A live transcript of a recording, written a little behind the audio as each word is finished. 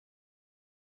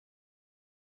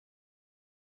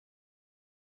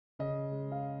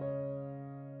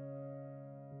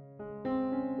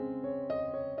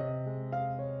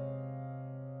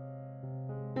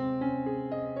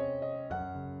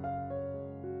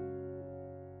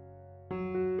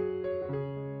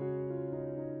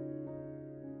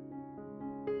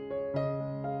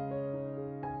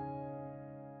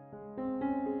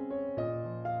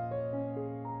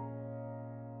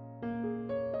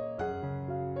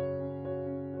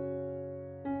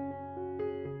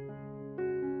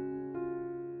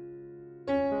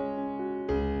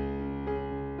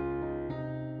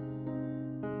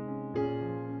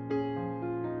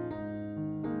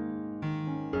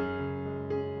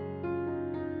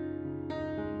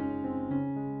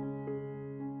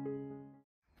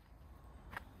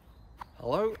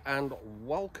and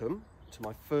welcome to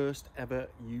my first ever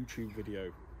YouTube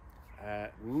video.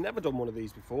 Never done one of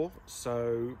these before,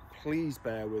 so please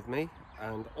bear with me,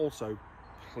 and also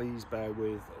please bear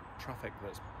with traffic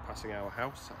that's passing our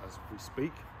house as we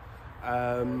speak.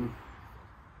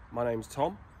 My name's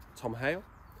Tom Hale,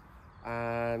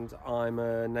 and I'm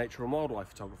a nature and wildlife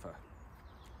photographer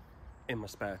in my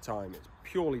spare time. It's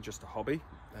purely just a hobby.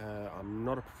 I'm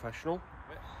not a professional.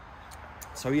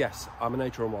 So yes, I'm a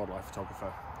nature and wildlife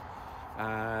photographer,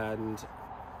 and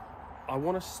I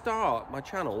want to start my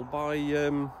channel by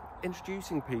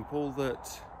introducing people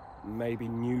that may be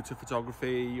new to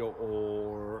photography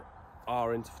or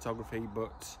are into photography,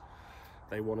 but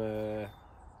they want to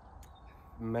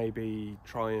maybe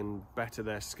try and better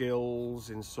their skills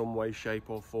in some way, shape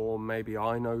or form. Maybe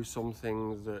I know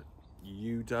something that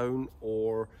you don't,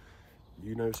 or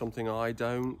you know something I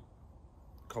don't.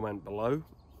 Comment below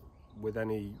with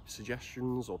any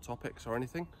suggestions or topics or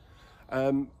anything.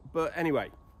 But anyway,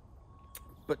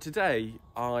 today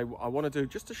I want to do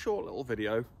just a short little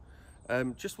video,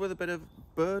 just with a bit of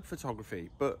bird photography,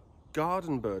 but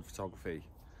garden bird photography.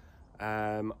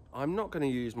 I'm not going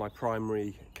to use my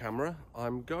primary camera.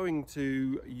 I'm going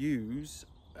to use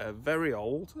a very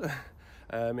old,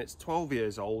 it's 12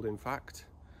 years old in fact,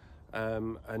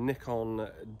 a Nikon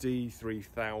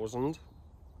D3000,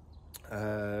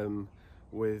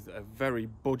 with a very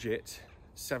budget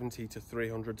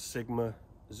 70-300 Sigma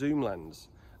zoom lens,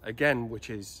 again, which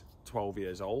is 12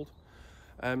 years old.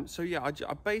 So yeah, I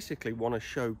basically want to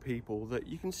show people that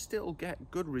you can still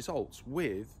get good results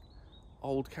with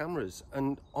old cameras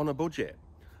and on a budget.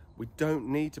 We don't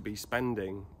need to be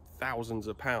spending thousands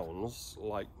of pounds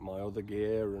like my other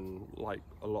gear and like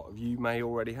a lot of you may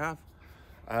already have.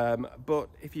 But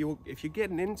if you're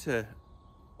getting into,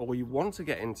 or you want to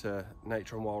get into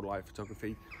nature and wildlife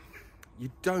photography, you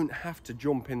don't have to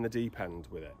jump in the deep end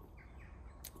with it.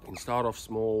 You can start off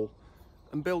small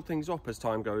and build things up as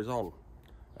time goes on.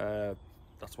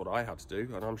 That's what I had to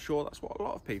do, and I'm sure that's what a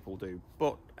lot of people do.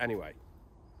 But anyway,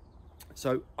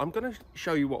 so I'm going to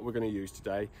show you what we're going to use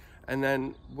today, and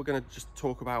then we're going to just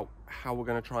talk about how we're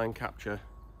going to try and capture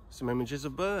some images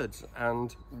of birds,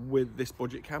 and with this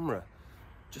budget camera,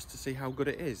 just to see how good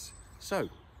it is. So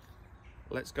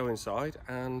let's go inside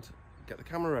and get the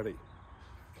camera ready.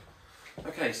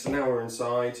 Okay, so now we're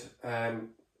inside.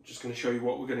 Just going to show you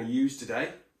what we're going to use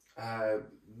today.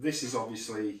 This is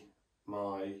obviously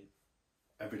my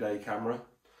everyday camera.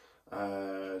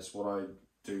 It's what I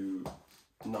do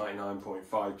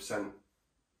 99.5%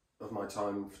 of my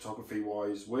time photography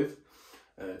wise with.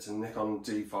 It's a Nikon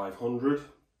D500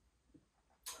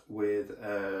 with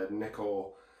a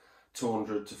Nikkor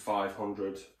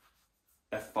 200-500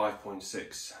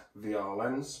 f5.6 VR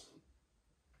lens.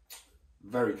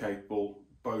 Very capable.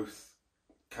 Both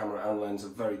camera and lens are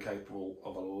very capable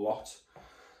of a lot.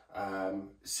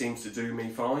 Seems to do me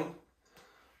fine.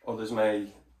 Others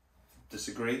may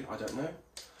disagree, I don't know.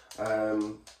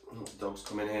 The dog's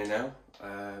come in here now.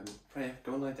 Freya,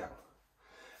 go and lay down.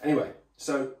 Anyway,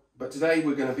 so, but today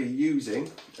we're going to be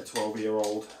using a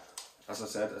 12-year-old, as I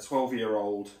said, a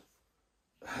 12-year-old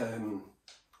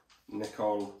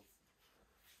Nikon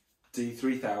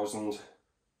D3000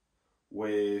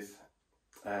 with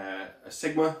a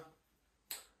Sigma, I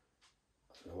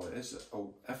don't know what it is,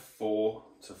 f4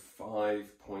 to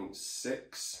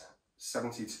 5.6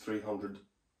 70-300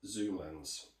 zoom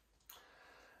lens,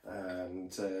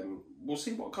 and we'll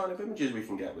see what kind of images we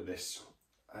can get with this.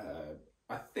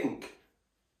 I think,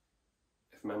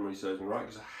 if memory serves me right,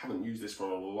 because I haven't used this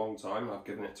for a long time, I've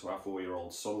given it to our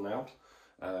 4-year-old son now,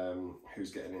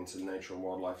 who's getting into nature and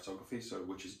wildlife photography, so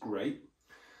which is great.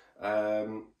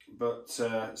 So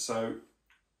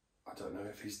I don't know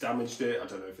if he's damaged it, I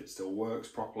don't know if it still works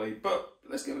properly, but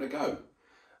let's give it a go.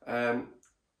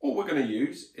 All we're going to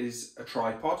use is a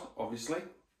tripod, obviously,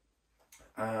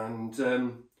 and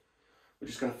we're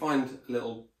just going to find a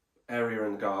little area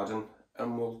in the garden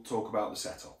and we'll talk about the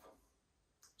setup.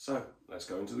 So let's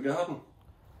go into the garden.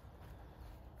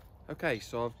 Okay,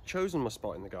 so I've chosen my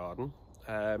spot in the garden.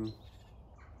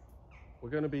 We're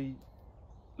going to be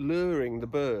luring the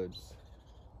birds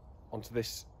onto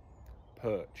this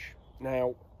perch.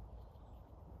 Now,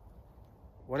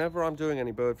 whenever I'm doing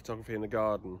any bird photography in the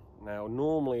garden, now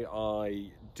normally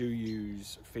I do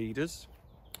use feeders.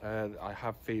 I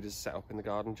have feeders set up in the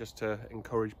garden just to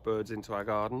encourage birds into our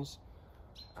gardens.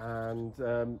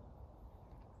 And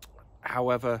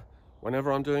however,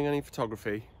 whenever I'm doing any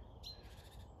photography,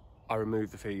 I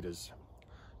remove the feeders.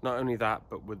 Not only that,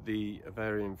 but with the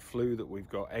avian flu that we've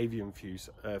got,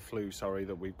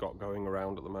 that we've got going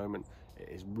around at the moment, it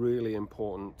is really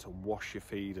important to wash your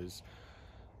feeders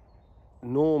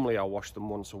Normally I wash them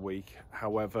once a week.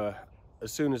 However,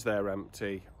 as soon as they're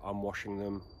empty, I'm washing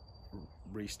them,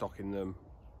 restocking them,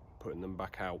 putting them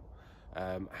back out.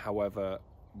 However,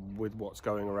 with what's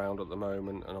going around at the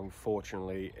moment, and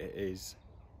unfortunately it is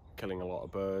killing a lot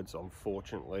of birds,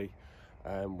 unfortunately,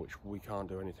 which we can't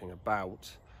do anything about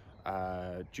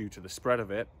due to the spread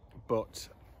of it. But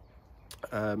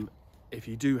if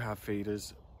you do have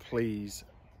feeders, please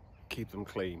keep them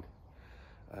clean,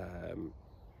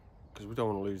 because we don't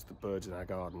want to lose the birds in our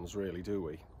gardens, really, do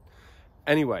we?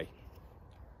 Anyway,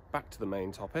 back to the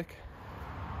main topic.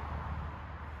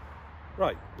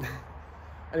 Right.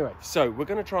 Anyway, so we're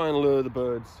going to try and lure the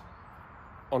birds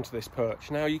onto this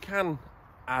perch. Now, you can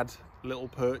add little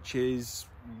perches,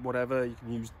 whatever. You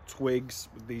can use twigs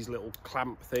with these little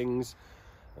clamp things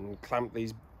and clamp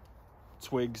these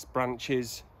twigs,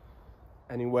 branches,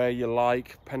 anywhere you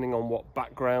like, depending on what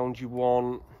background you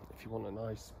want. If you want a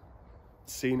nice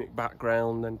scenic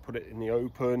background, then put it in the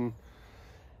open.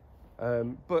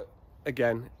 But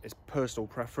again, it's personal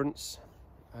preference,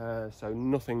 so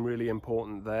nothing really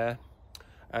important there.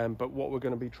 But what we're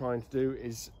going to be trying to do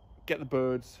is get the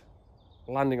birds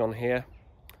landing on here,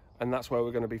 and that's where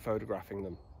we're going to be photographing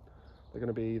them. They're going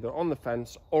to be either on the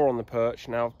fence or on the perch.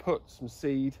 Now, I've put some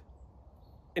seed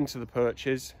into the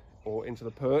perches, or into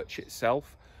the perch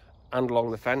itself and along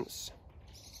the fence,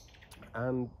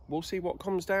 and we'll see what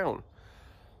comes down.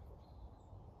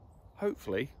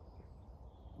 Hopefully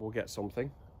we'll get something.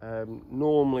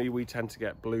 Normally we tend to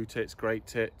get blue tits, great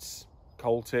tits,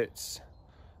 coal tits,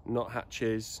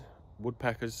 nuthatches,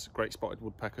 woodpeckers, great spotted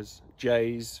woodpeckers,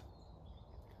 jays,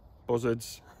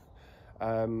 buzzards,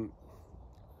 and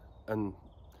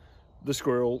the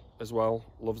squirrel as well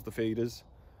loves the feeders.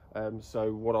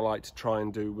 So what I like to try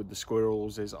and do with the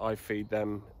squirrels is I feed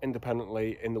them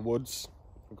independently in the woods.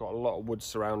 We've got a lot of woods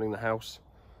surrounding the house,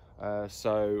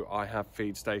 so I have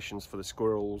feed stations for the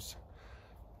squirrels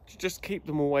to just keep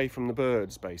them away from the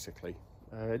birds, basically.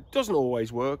 It doesn't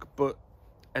always work, but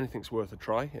anything's worth a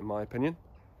try, in my opinion.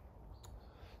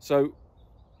 So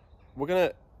we're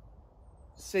gonna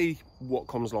see what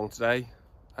comes along today.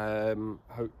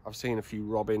 I've seen a few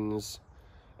robins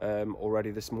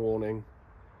already this morning,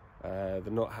 the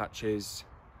nuthatches,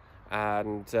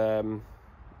 and the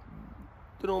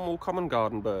normal common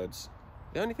garden birds.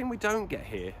 The only thing we don't get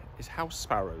here is house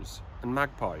sparrows and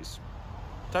magpies.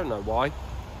 Don't know why.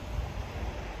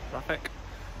 Traffic.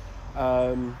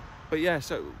 But yeah,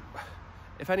 so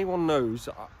if anyone knows,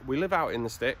 we live out in the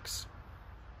sticks,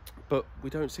 but we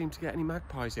don't seem to get any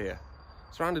magpies here.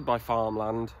 Surrounded by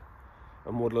farmland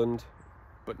and woodland,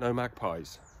 but no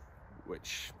magpies,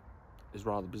 which is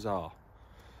rather bizarre.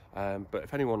 But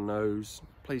if anyone knows,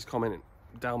 please comment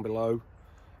down below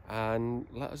and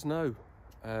let us know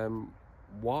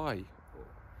why.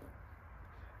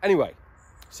 Anyway,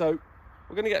 so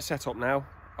we're going to get set up now.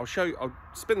 I'll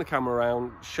spin the camera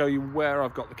around, show you where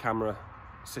I've got the camera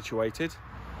situated.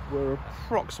 We're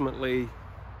approximately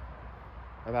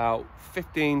about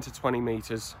 15 to 20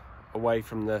 meters away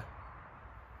from the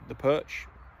perch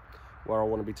where I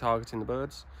want to be targeting the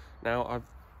birds. Now, I've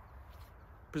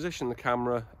positioned the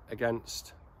camera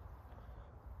against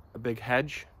a big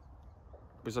hedge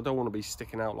because I don't want to be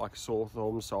sticking out like a sore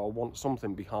thumb, so I want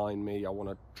something behind me. I want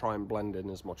to try and blend in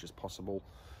as much as possible.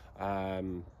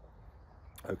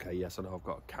 Okay, yes, I know I've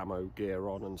got camo gear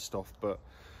on and stuff, but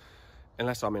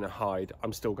unless I'm in a hide,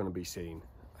 I'm still going to be seen.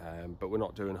 But we're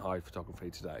not doing hide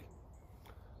photography today.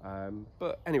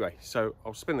 But anyway, so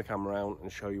I'll spin the camera around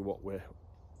and show you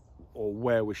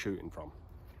where we're shooting from.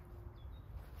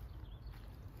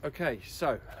 Okay,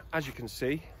 so as you can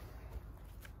see,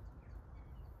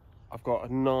 I've got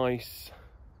a nice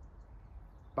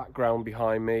background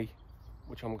behind me,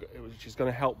 which is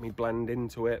going to help me blend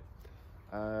into it.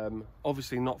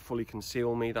 Obviously not fully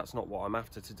conceal me, that's not what I'm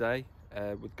after today.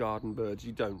 With garden birds,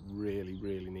 you don't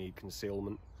really need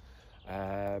concealment.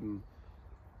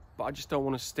 But I just don't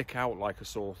want to stick out like a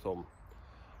sore thumb.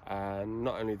 And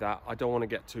not only that, I don't want to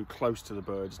get too close to the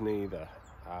birds neither.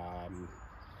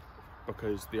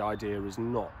 Because the idea is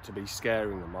not to be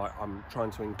scaring them. I'm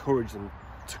trying to encourage them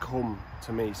to come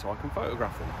to me so I can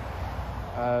photograph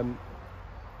them.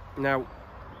 Now,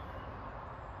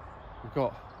 we've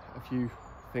got a few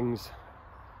things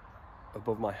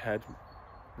above my head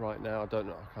right now. I don't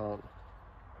know, I can't.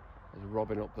 There's a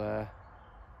robin up there.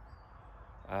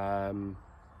 There's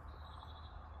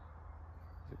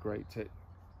a great tit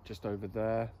just over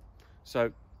there.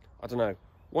 So, I don't know.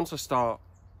 Once I start,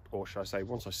 or should I say,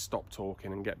 once I stop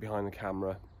talking and get behind the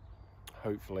camera,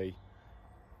 hopefully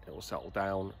it will settle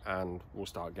down and we'll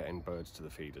start getting birds to the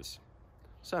feeders.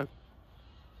 So,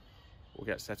 we'll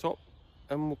get set up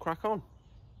and we'll crack on.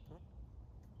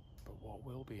 what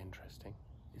will be interesting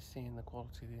is seeing the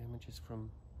quality of the images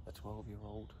from a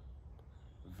 12-year-old,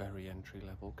 very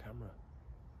entry-level camera.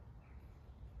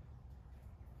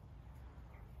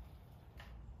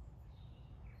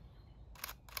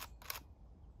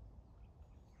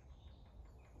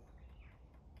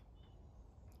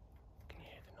 Can you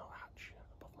hear the nuthatch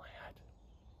above my head?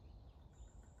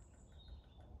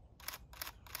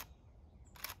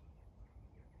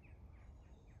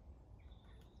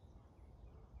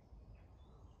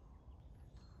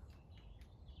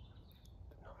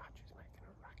 The nuthatch is making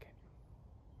a racket.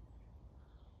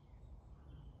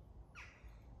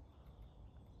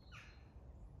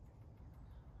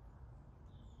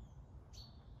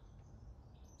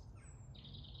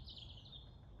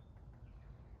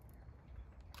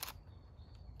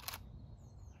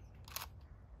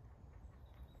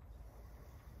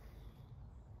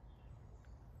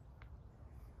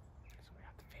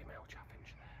 Female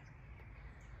chaffinch there.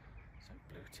 So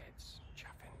blue tits,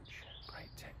 chaffinch, great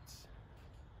tits.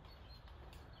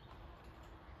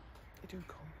 They do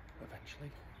come eventually.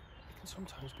 It can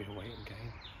sometimes be a waiting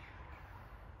game.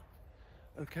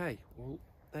 Okay, well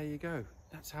there you go.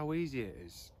 That's how easy it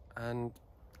is and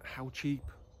how cheap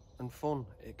and fun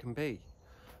it can be.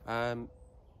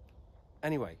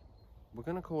 Anyway, we're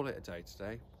going to call it a day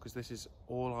today because this is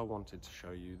all I wanted to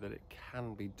show you, that it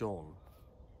can be done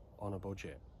on a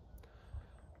budget.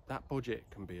 That budget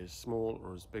can be as small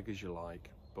or as big as you like,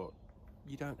 but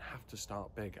you don't have to start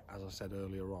big, as I said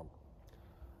earlier on.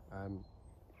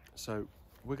 So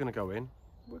we're going to go in,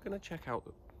 we're going to check out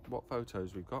what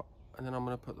photos we've got, and then I'm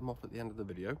going to put them up at the end of the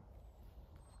video.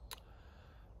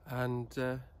 And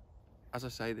as I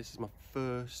say, this is my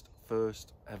first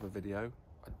ever video.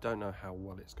 I don't know how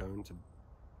well it's going to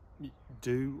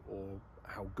do or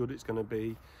how good it's going to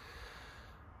be,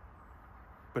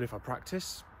 but if I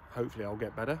practice, hopefully I'll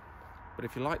get better. But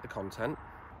if you like the content,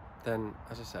 then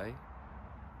as I say,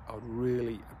 I would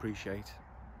really appreciate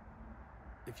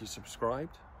if you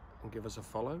subscribed and give us a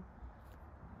follow,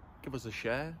 give us a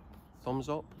share, thumbs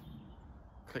up,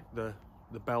 click the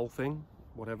bell thing,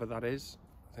 whatever that is.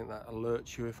 I think that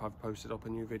alerts you if I've posted up a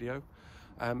new video.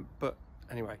 But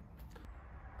anyway,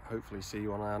 hopefully see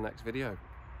you on our next video.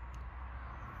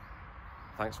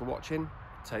 Thanks for watching,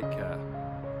 take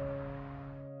care.